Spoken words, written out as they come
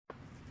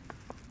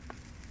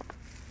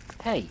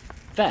Hey,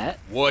 vet.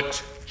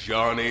 What,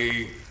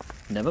 Johnny?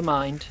 Never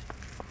mind.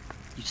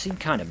 You seem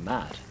kind of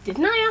mad.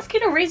 Didn't I ask you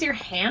to raise your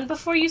hand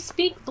before you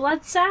speak,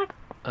 Bloodsack?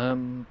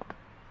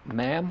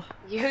 Ma'am?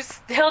 You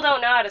still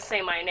don't know how to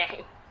say my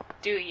name,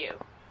 do you?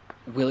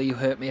 Will you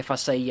hurt me if I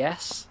say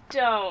yes?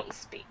 Don't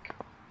speak.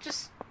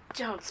 Just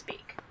don't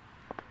speak.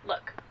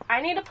 Look,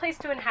 I need a place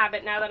to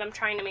inhabit now that I'm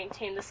trying to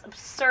maintain this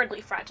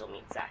absurdly fragile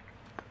meat sack.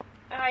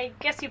 I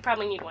guess you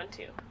probably need one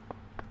too.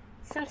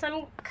 Since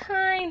I'm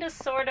kinda,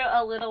 sorta,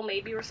 a little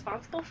maybe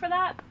responsible for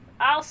that,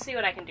 I'll see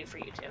what I can do for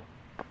you two.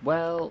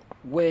 Well,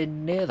 we're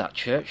near that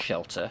church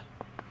shelter.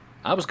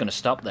 I was going to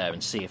stop there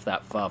and see if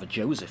that Father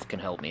Joseph can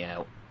help me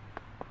out.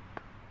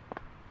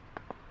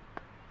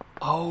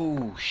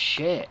 Oh,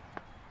 shit.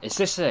 Is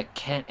this a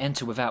can't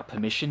enter without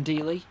permission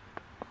dealie?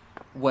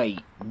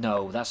 Wait,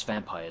 no, that's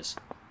vampires.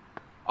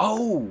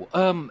 Oh,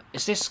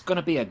 is this going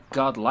to be a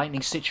God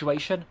lightning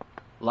situation?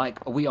 Like,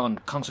 are we on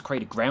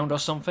consecrated ground or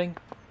something?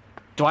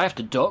 Do I have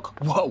to duck?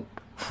 Whoa!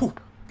 Whew.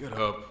 Get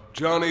up.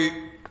 Johnny,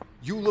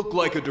 you look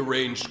like a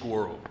deranged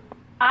squirrel.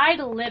 I'd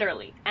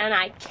literally, and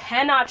I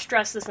cannot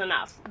stress this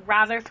enough,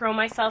 rather throw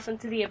myself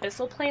into the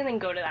abyssal plane than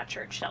go to that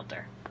church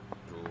shelter.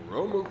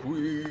 Drama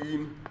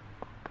queen.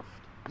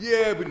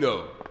 Yeah, but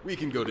no, we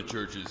can go to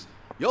churches.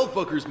 Y'all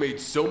fuckers made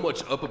so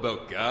much up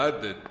about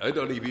God that I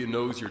don't even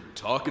know you're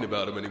talking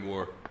about him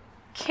anymore.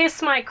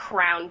 Kiss my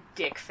crown,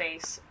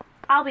 dickface.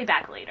 I'll be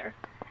back later.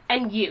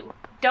 And you,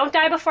 don't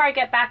die before I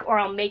get back or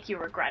I'll make you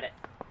regret it.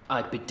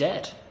 I'd be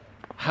dead.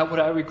 How would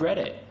I regret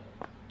it?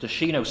 Does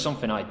she know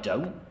something I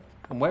don't?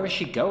 And where is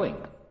she going?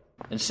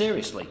 And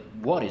seriously,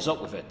 what is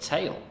up with her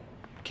tail?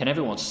 Can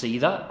everyone see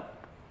that?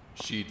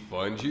 She'd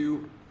find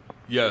you?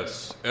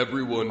 Yes,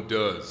 everyone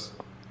does.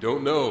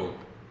 Don't know.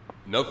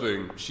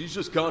 Nothing. She's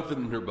just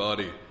confident in her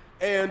body.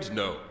 And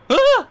no.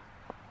 Ah!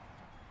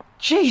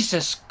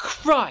 Jesus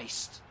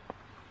Christ!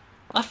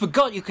 I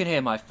forgot you can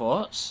hear my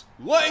thoughts.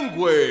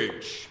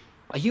 Language!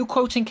 Are you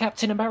quoting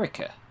Captain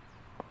America?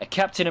 A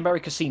Captain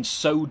America scene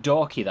so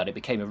dorky that it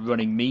became a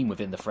running meme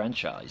within the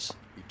franchise.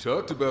 We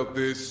talked about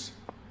this,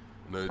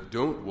 and I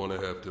don't want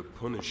to have to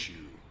punish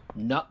you.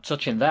 Not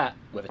touching that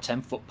with a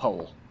 10-foot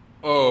pole.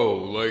 Oh,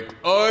 like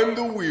I'm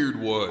the weird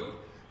one.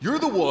 You're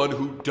the one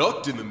who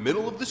ducked in the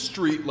middle of the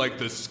street like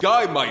the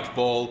sky might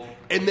fall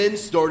and then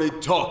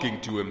started talking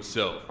to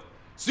himself.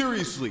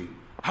 Seriously,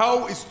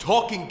 how is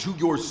talking to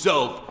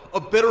yourself a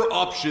better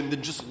option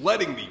than just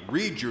letting me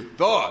read your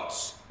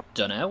thoughts?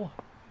 Dunno.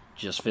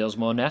 Just feels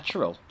more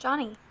natural.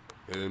 Johnny.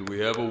 And we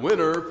have a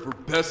winner for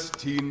Best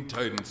Teen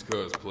Titans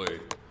cosplay.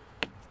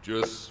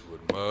 Just what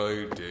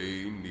my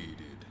day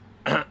needed.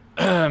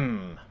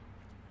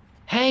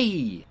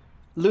 Hey!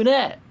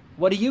 Lunette,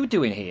 what are you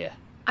doing here?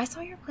 I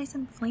saw your place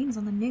in flames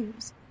on the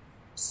news.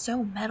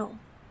 So metal.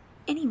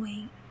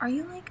 Anyway, are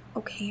you, like,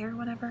 okay or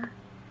whatever?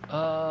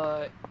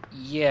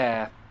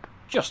 Yeah.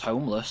 Just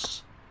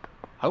homeless.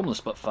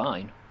 Homeless but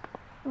fine.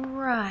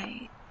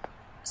 Right.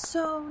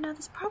 So, now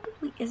this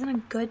probably isn't a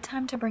good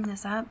time to bring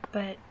this up,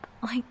 but,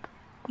 like,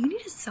 you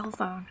need a cell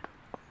phone.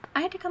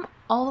 I had to come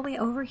all the way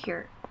over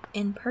here,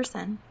 in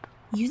person,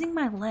 using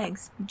my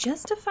legs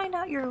just to find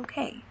out you're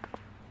okay.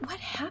 What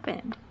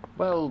happened?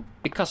 Well,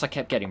 because I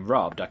kept getting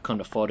robbed, I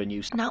couldn't afford a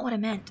new... Not what I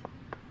meant.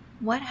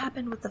 What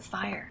happened with the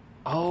fire?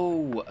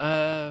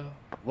 Oh,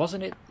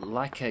 wasn't it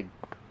like a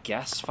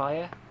gas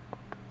fire?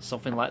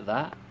 Something like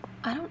that?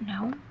 I don't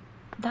know.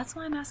 That's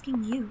why I'm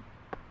asking you.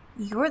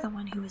 You're the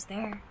one who was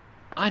there.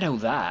 I know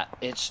that.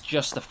 It's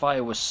just the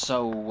fire was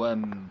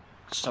so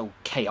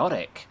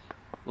chaotic.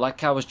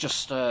 Like I was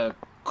just,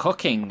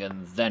 cooking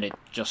and then it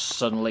just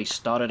suddenly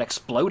started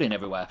exploding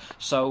everywhere.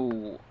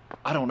 So,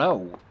 I don't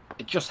know.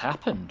 It just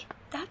happened.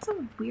 That's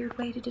a weird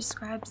way to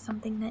describe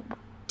something that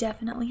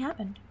definitely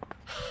happened.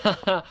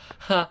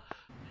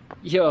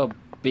 You're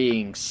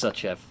being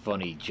such a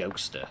funny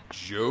jokester.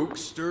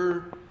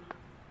 Jokester?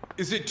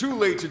 Is it too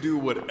late to do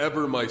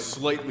whatever my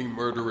slightly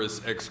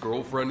murderous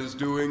ex-girlfriend is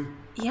doing?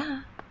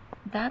 Yeah,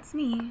 that's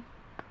me.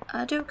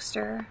 A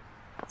jokester.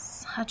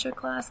 Such a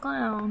class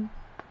clown.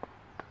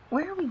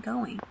 Where are we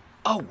going?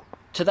 Oh,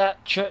 to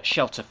that church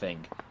shelter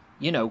thing.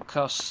 You know,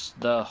 'cause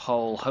the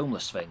whole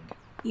homeless thing.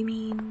 You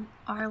mean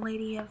Our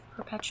Lady of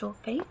Perpetual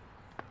Faith?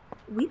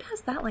 We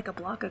passed that like a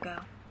block ago.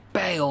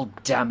 Bale,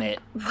 damn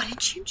it. What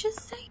did you just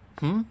say?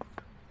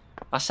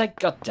 I said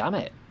god damn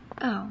it.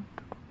 Oh,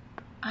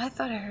 I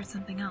thought I heard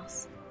something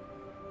else.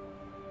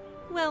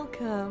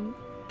 Welcome.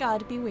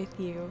 God be with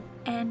you.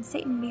 And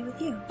Satan be with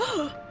you.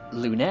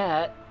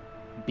 Lunette,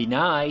 be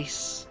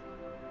nice.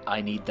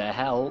 I need their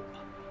help.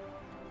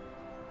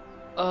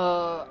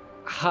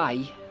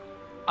 Hi.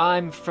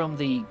 I'm from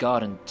the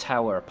Garden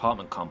Tower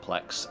apartment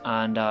complex,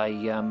 and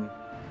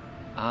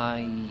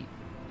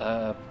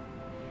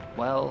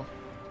well,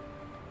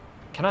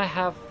 can I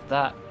have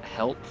that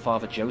help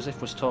Father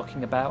Joseph was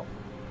talking about?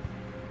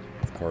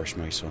 Of course,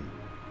 my son.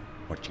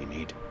 What do you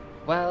need?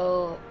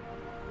 Well,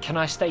 can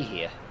I stay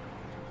here?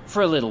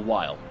 For a little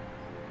while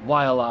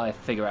I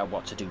figure out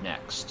what to do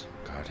next.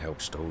 God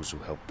helps those who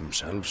help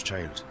themselves,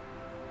 child.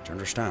 Do you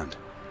understand?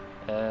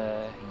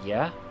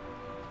 Yeah?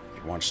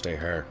 You want to stay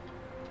here?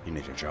 You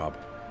need a job.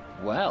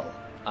 Well,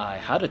 I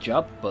had a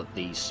job, but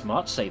the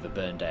smart saver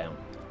burned down.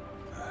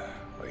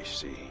 I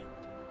see.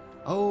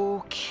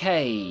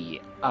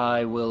 Okay,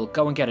 I will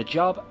go and get a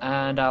job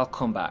and I'll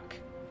come back.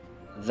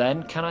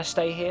 Then can I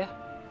stay here?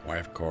 Why,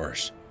 of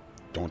course.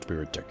 Don't be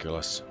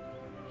ridiculous.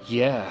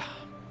 Yeah.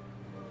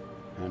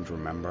 And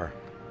remember,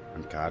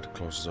 when God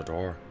closes a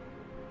door,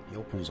 he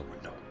opens a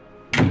window.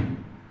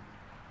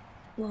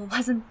 Well,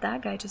 wasn't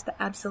that guy just the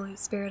absolute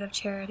spirit of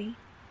charity?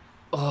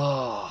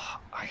 Oh,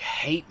 I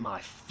hate my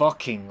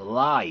fucking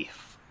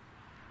life.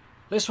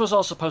 This was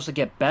all supposed to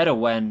get better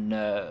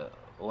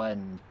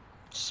when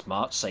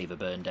Smart Saver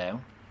burned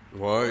down.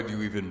 Why do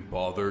you even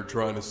bother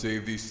trying to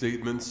save these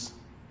statements?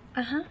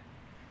 Uh-huh.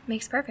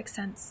 Makes perfect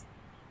sense.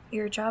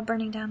 Your job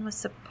burning down was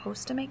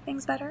supposed to make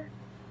things better?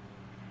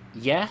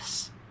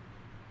 Yes?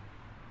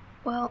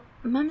 Well,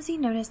 Mumsy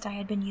noticed I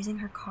had been using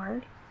her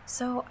card,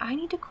 so I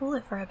need to cool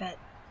it for a bit.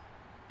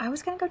 I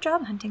was gonna go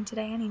job hunting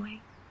today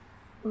anyway.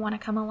 Wanna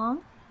come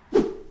along?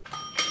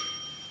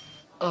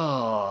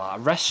 Oh, a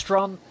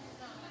restaurant?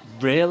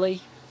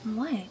 Really?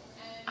 What?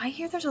 I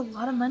hear there's a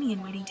lot of money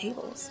in waiting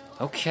tables.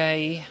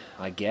 Okay,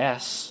 I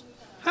guess.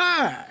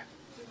 Hi!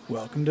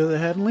 Welcome to the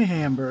Heavenly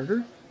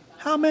Hamburger.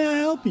 How may I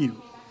help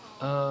you?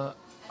 Are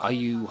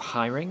you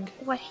hiring?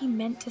 What he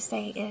meant to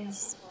say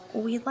is,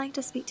 we'd like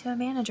to speak to a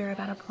manager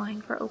about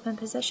applying for open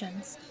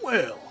positions.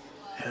 Well,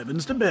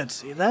 heavens to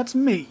Betsy, that's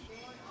me.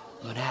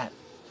 Lynette,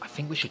 I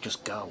think we should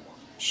just go.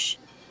 Shh.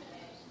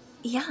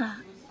 Yeah,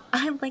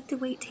 I'd like to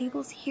wait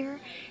tables here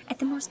at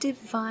the most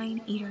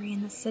divine eatery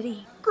in the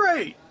city.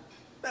 Great!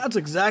 That's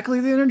exactly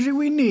the energy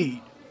we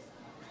need.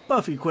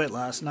 Buffy quit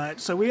last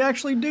night, so we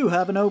actually do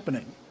have an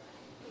opening.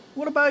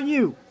 What about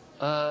you?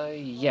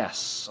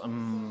 Yes,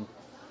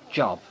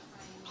 job.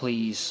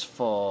 Please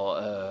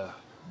for,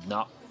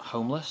 not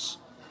homeless?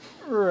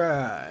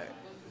 Right.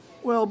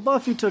 Well,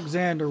 Buffy took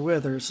Xander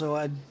with her, so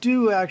I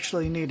do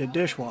actually need a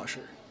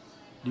dishwasher.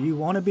 Do you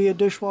want to be a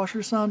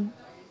dishwasher, son?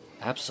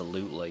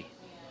 Absolutely.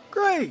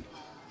 Great!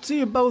 See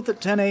you both at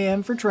 10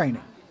 a.m. for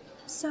training.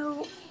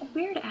 So,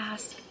 weird to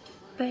ask,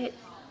 but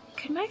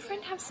could my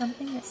friend have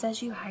something that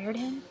says you hired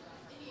him?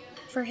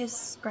 For his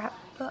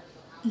scrapbook?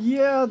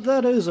 Yeah,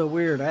 that is a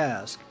weird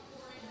ask.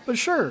 But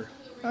sure,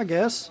 I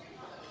guess.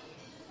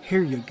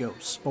 Here you go,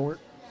 sport.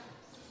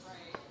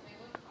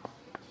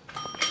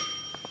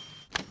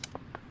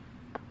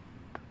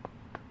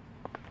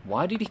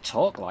 Why did he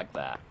talk like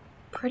that?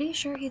 Pretty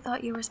sure he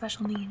thought you were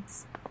special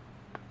needs.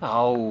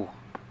 Oh,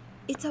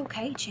 It's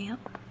okay, champ.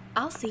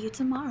 I'll see you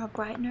tomorrow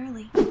bright and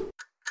early.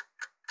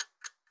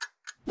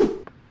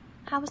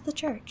 How was the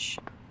church?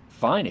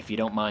 fine if you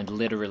don't mind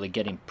literally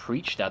getting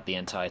preached at the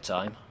entire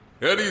time.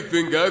 How do you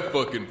think I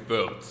fucking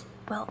felt?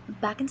 Well,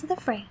 back into the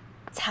fray.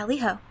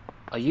 Tally-ho.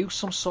 Are you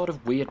some sort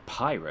of weird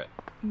pirate?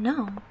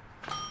 No.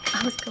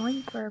 I was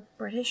going for a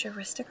British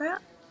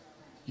aristocrat.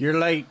 You're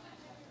late.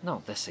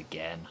 Not this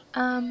again.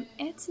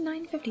 It's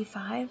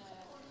 9:55.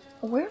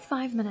 We're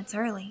 5 minutes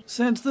early.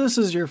 Since this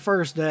is your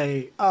first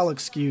day, I'll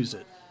excuse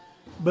it.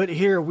 But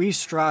here we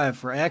strive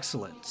for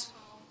excellence.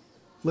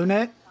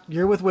 Lunette,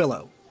 you're with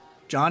Willow.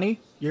 Johnny,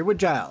 you're with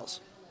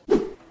Giles.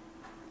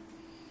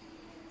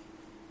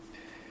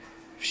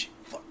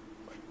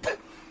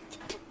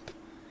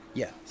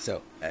 Yeah,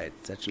 so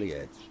it's actually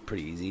it's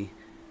pretty easy.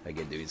 All I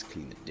gotta do is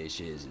clean the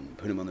dishes and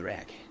put them on the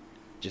rack.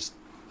 Just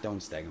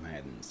don't stack them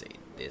higher than, say,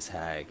 this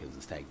high, because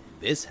the stack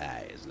this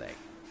high is like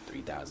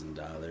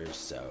 $3,000.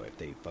 So if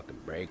they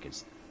fucking break,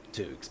 it's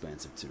too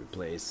expensive to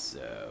replace.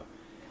 So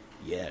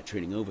yeah,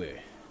 trading over.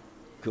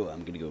 Cool,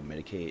 I'm gonna go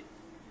medicate.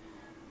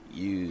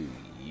 You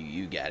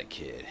got it,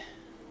 kid.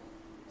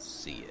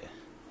 See ya.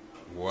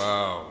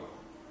 Wow.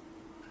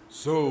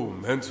 So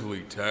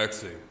mentally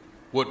taxing.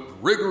 What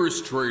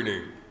rigorous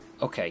training.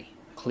 Okay,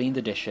 clean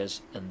the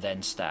dishes and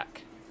then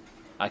stack.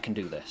 I can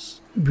do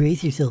this.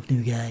 Brace yourself,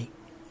 new guy.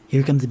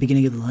 Here comes the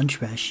beginning of the lunch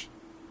rush.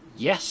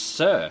 Yes,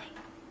 sir.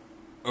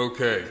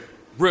 Okay,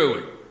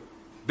 really?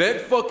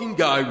 That fucking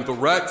guy with a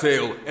rat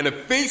tail and a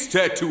face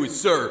tattoo is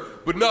sir,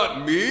 but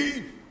not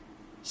me?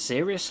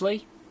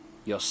 Seriously?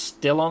 You're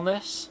still on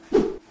this?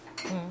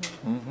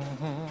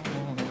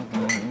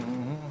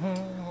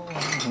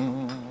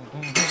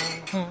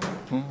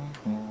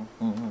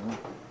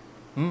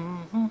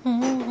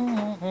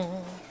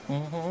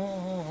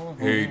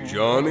 Hey,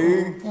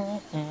 Johnny?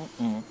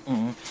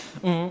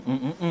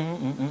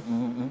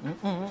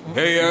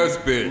 Hey, ass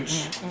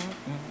bitch.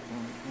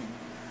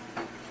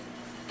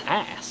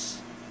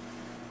 Ass?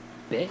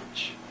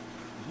 Bitch?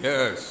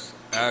 Yes,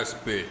 ass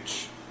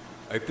bitch.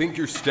 I think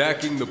you're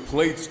stacking the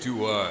plates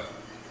too high.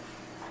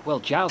 Well,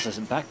 Giles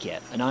isn't back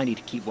yet, and I need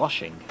to keep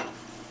washing.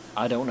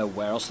 I don't know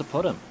where else to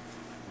put him.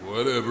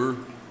 Whatever.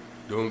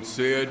 Don't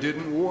say I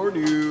didn't warn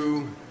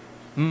you.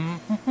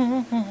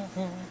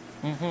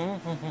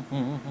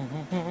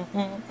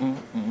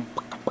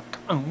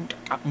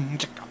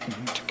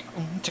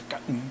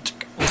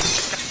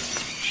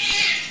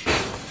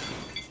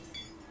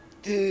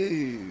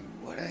 Dude,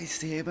 what I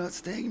say about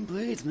stacking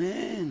plates,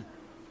 man?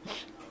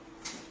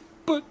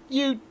 But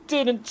You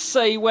didn't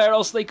say where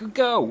else they could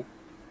go.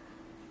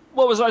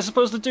 What was I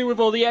supposed to do with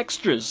all the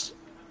extras?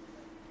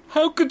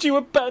 How could you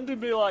abandon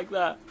me like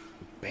that?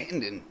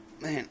 Abandon?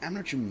 Man, I'm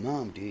not your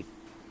mom, dude.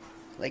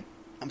 Like,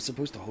 I'm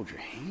supposed to hold your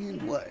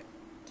hand? What?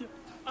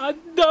 I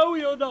know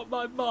you're not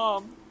my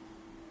mom.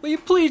 Will you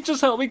please just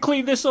help me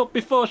clean this up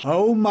before...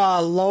 Oh my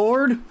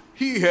lord!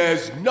 He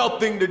has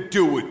nothing to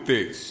do with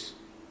this.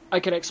 I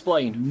can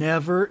explain.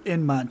 Never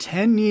in my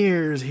 10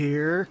 years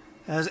here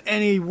has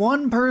any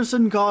one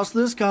person cost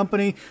this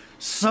company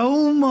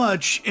so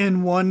much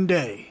in one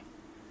day.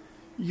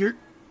 You're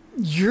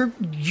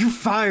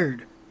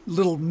fired,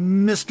 little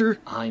mister.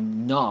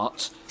 I'm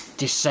not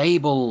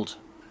disabled.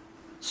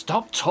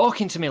 Stop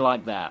talking to me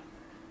like that.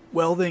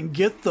 Well then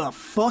get the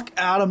fuck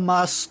out of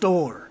my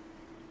store.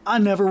 I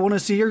never want to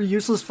see your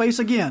useless face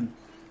again.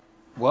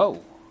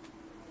 Whoa.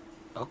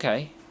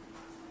 Okay.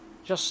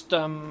 Just,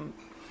 can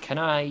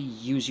I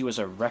use you as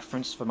a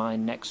reference for my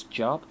next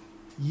job?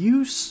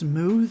 You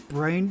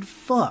smooth-brained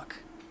fuck.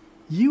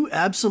 You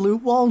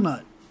absolute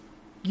walnut.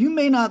 You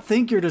may not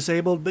think you're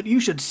disabled, but you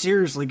should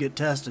seriously get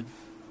tested.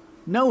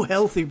 No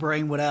healthy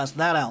brain would ask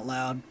that out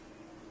loud.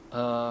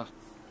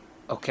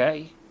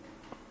 Okay.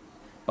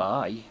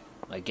 Bye,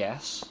 I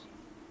guess.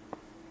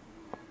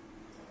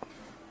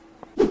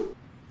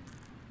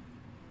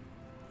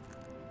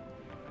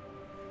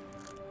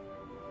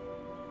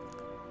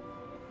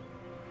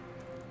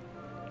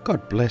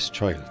 God bless,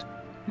 child.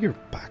 You're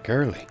back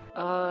early.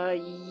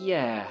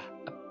 Yeah,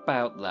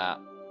 about that.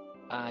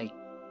 I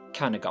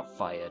kinda got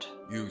fired.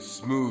 You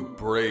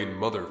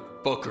smooth-brained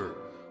motherfucker.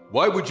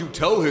 Why would you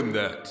tell him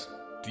that?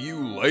 Do you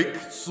like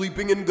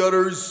sleeping in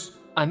gutters?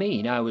 I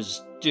mean, I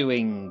was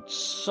doing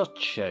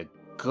such a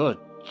good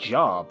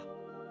job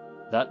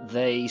that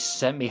they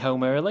sent me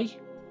home early.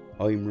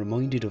 I'm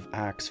reminded of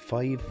Acts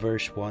 5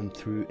 verse 1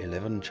 through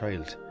 11,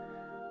 child.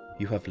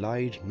 You have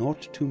lied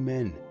not to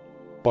men,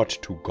 but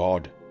to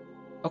God.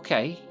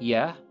 Okay,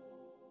 yeah.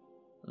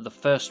 The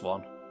first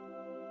one.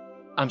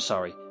 I'm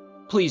sorry.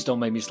 Please don't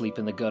make me sleep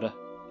in the gutter.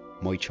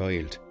 My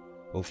child,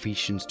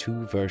 Ephesians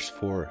 2 verse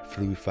 4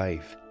 through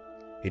 5.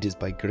 It is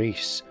by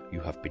grace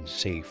you have been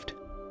saved.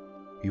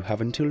 You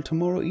have until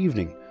tomorrow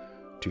evening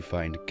to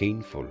find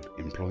gainful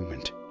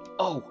employment.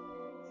 Oh,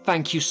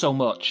 thank you so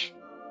much.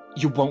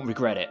 You won't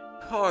regret it.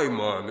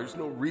 Come on, there's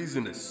no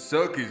reason to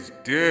suck his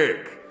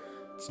dick.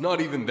 It's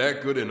not even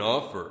that good an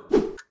offer.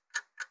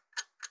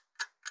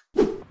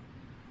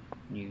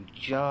 New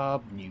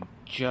job, new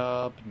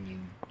job, new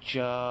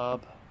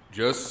job.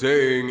 Just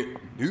saying,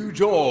 new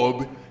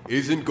job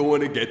isn't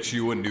going to get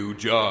you a new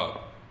job.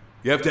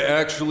 You have to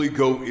actually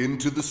go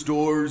into the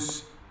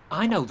stores.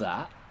 I know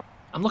that.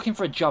 I'm looking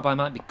for a job I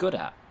might be good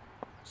at.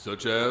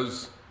 Such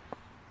as?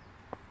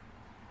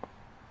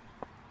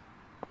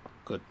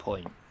 Good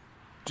point.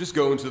 Just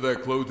go into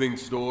that clothing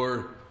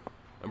store.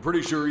 I'm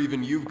pretty sure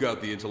even you've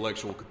got the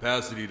intellectual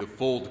capacity to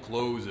fold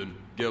clothes and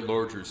get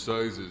larger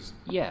sizes.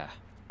 Yeah,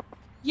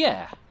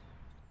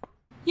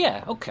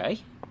 okay.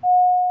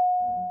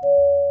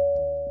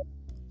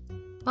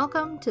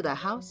 Welcome to the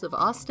House of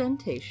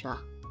Ostentation.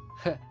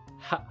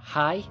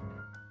 Hi.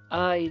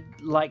 I'd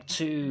like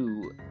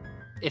to,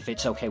 if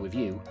it's okay with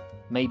you,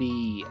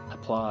 maybe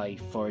apply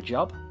for a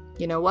job?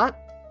 You know what?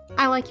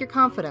 I like your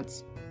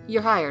confidence.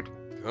 You're hired.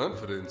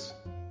 Confidence?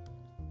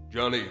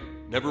 Johnny,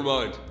 never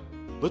mind.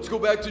 Let's go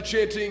back to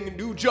chanting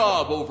new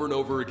job over and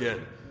over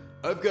again.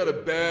 I've got a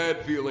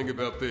bad feeling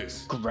about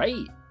this.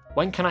 Great.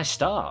 When can I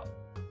start?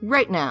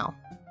 Right now.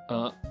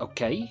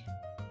 Okay.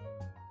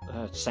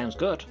 Sounds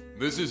good.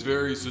 This is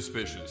very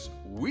suspicious.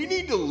 We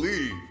need to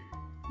leave.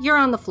 You're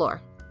on the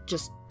floor.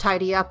 Just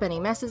tidy up any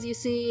messes you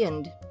see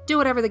and do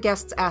whatever the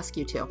guests ask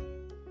you to.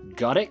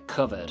 Got it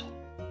covered.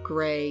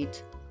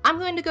 Great. I'm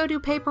going to go do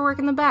paperwork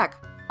in the back.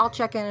 I'll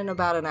check in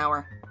about an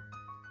hour.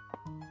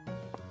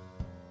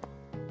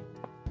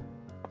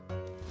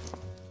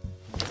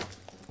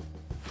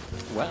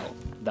 Well,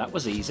 that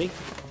was easy.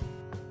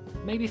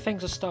 Maybe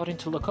things are starting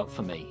to look up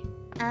for me.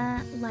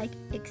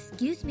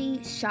 Excuse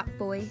me, shop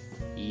boy.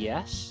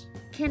 Yes?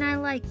 Can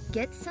I,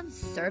 get some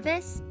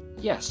service?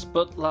 Yes,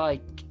 but,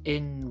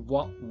 in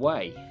what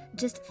way?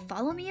 Just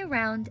follow me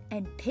around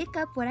and pick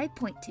up what I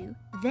point to.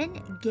 Then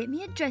get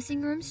me a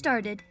dressing room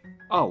started.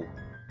 Oh,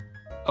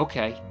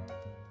 okay.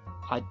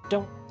 I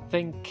don't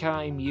think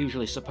I'm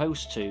usually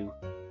supposed to,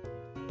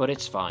 but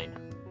it's fine.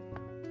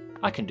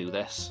 I can do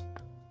this.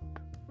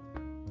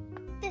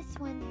 This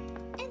one,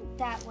 and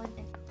that one,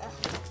 and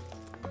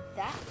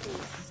that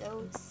is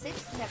so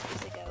 6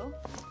 numbers ago.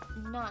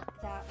 Not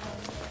that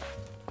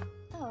one.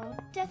 Oh,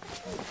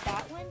 definitely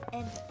that one,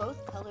 and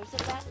both colors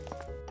of that.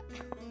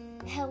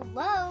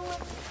 Hello?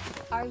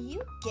 Are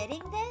you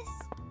getting this?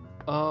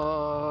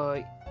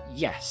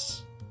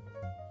 Yes.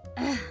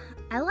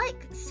 I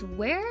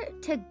swear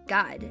to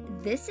God,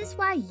 this is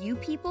why you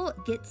people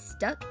get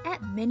stuck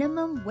at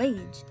minimum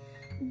wage.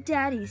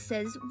 Daddy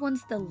says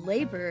once the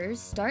laborers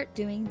start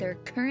doing their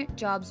current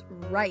jobs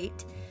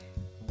right,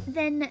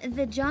 then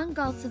the John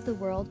Galts of the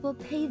world will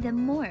pay them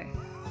more.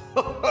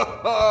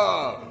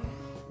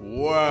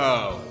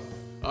 Wow.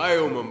 I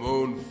owe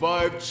Mamone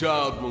 5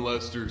 child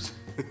molesters.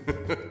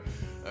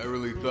 I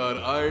really thought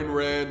Ayn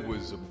Rand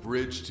was a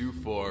bridge too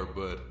far,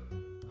 but...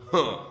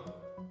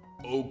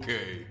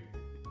 Okay.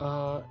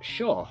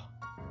 Sure.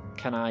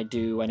 Can I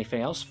do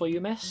anything else for you,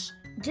 miss?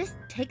 Just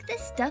take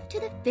this stuff to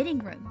the fitting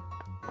room.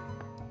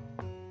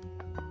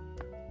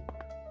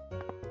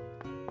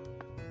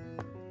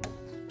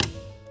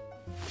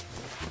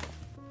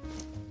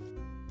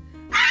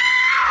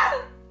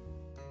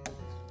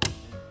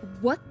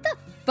 What the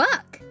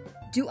fuck?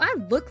 Do I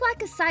look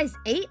like a size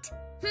 8?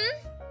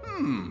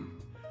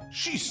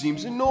 She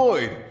seems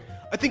annoyed.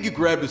 I think you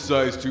grabbed a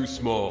size too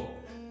small.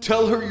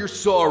 Tell her you're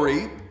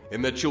sorry,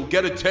 and that she'll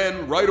get a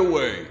 10 right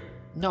away.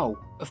 No,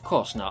 of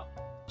course not.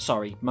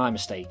 Sorry, my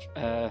mistake.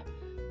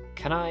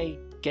 Can I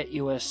get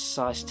you a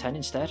size 10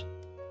 instead?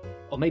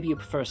 Or maybe you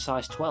prefer a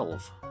size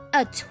 12?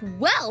 A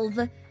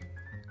 12?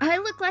 I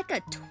look like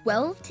a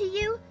 12 to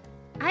you?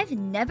 I've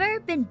never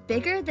been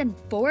bigger than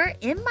 4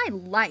 in my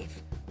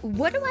life.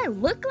 What do I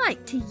look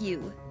like to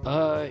you?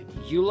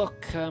 You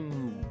look,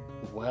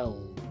 well,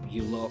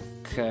 you look,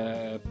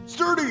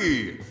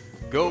 Sturdy!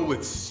 Go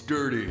with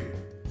sturdy.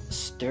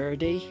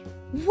 Sturdy?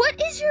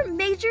 What is your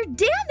major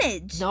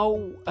damage?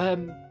 No,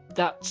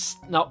 that's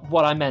not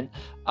what I meant.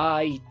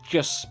 I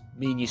just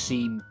mean you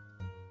seem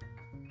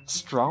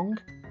strong?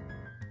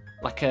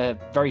 Like a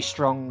very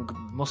strong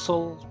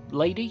muscle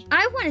lady?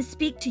 I want to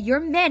speak to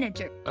your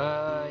manager.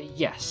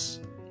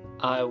 Yes.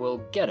 I will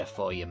get it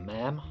for you,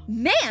 ma'am.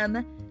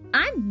 Ma'am?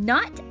 I'm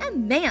not a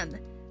ma'am.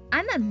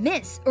 I'm a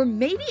miss or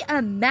maybe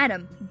a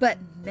madam. But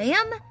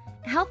ma'am?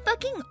 How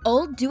fucking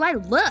old do I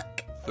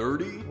look?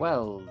 30?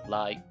 Well,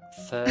 like,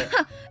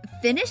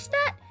 Finish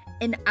that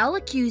and I'll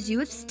accuse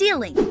you of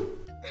stealing. And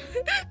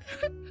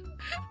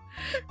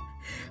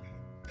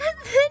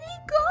then he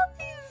called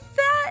me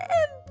fat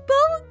and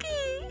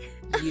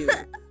bulky. You.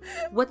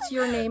 What's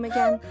your name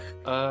again?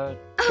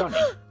 Johnny.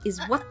 Is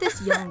what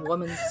this young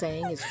woman's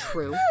saying is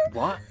true?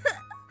 What?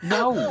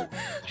 No,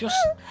 just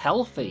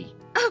healthy.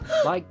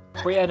 Like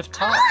Brienne of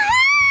Tarth.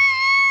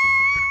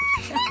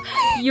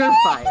 You're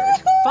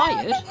fired.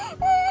 Fired?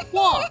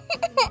 What?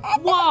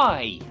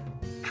 Why?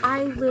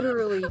 I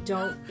literally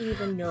don't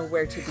even know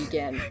where to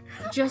begin.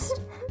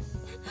 Just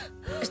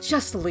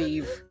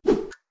leave.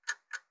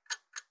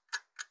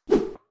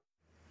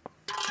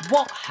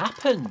 What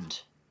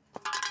happened?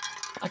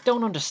 I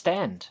don't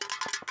understand.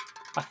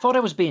 I thought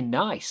I was being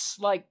nice.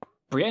 Like,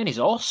 Brienne is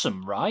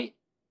awesome, right?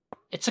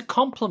 It's a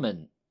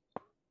compliment.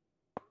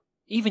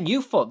 Even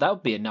you thought that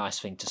would be a nice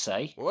thing to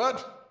say.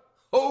 What?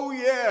 Oh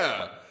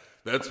yeah!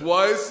 That's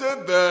why I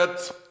said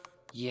that!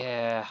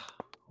 Yeah.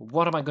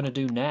 What am I gonna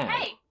do now?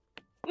 Hey!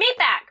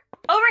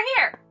 Meatbag! Over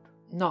here!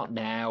 Not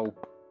now,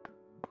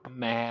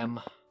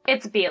 ma'am.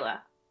 It's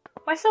Bela.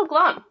 Why so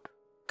glum?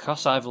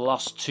 'Cause I've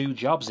lost 2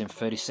 jobs in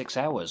 36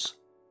 hours.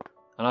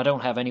 And I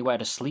don't have anywhere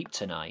to sleep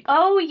tonight.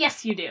 Oh,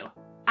 yes you do.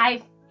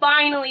 I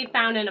finally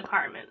found an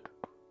apartment.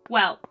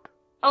 Well,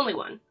 only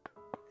one.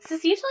 This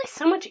is usually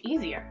so much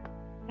easier.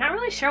 Not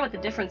really sure what the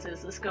difference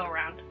is this go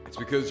around. It's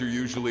because you're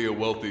usually a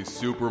wealthy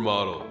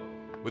supermodel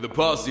with a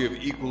posse of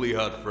equally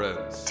hot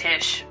friends.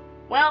 Tish.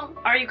 Well,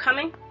 are you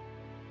coming?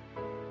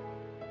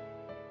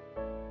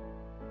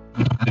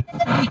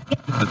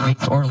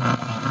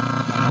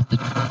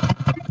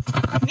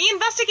 The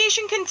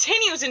investigation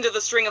continues into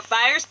the string of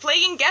fires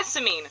plaguing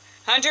Gethsemane.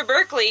 Hunter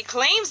Berkeley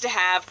claims to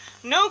have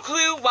no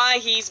clue why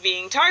he's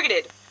being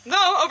targeted.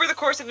 Though, over the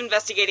course of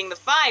investigating the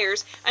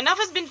fires, enough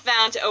has been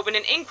found to open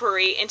an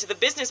inquiry into the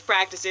business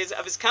practices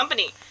of his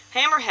company,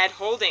 Hammerhead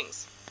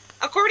Holdings.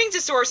 According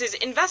to sources,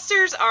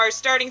 investors are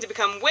starting to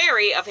become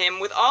wary of him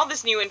with all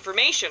this new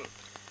information.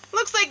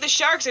 Looks like the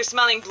sharks are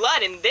smelling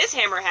blood in this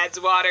Hammerhead's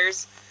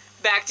waters.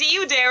 Back to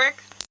you, Derek.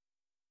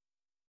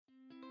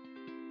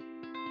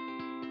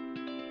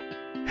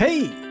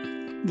 Hey,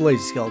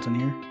 Lazy Skeleton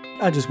here.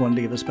 I just wanted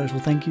to give a special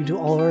thank you to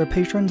all of our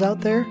patrons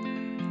out there.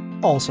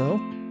 Also,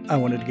 I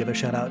wanted to give a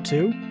shout out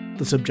to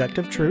The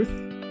Subjective Truth,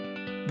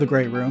 The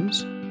Grey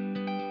Rooms,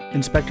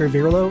 Inspector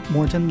Virlo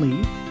Morton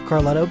Lee,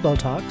 Carletto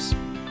Botox,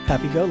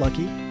 Happy Go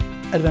Lucky,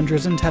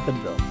 Adventures in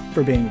Tepidville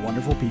for being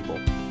wonderful people.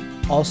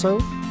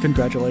 Also,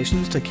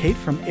 congratulations to Kate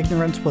from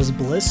Ignorance Was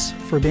Bliss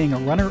for being a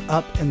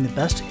runner-up in the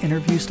Best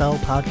Interview Style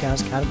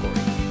Podcast category.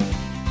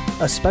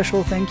 A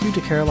special thank you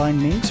to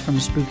Caroline Minks from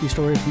Spooky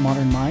Stories from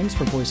Modern Minds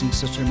for voicing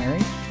Sister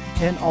Mary,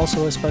 and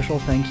also a special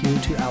thank you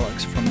to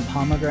Alex from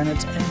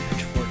Pomegranates and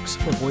Pitchforks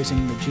for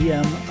voicing the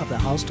GM of the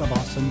House of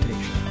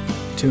Ostentation.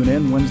 Tune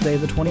in Wednesday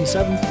the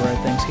 27th for our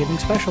Thanksgiving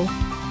special.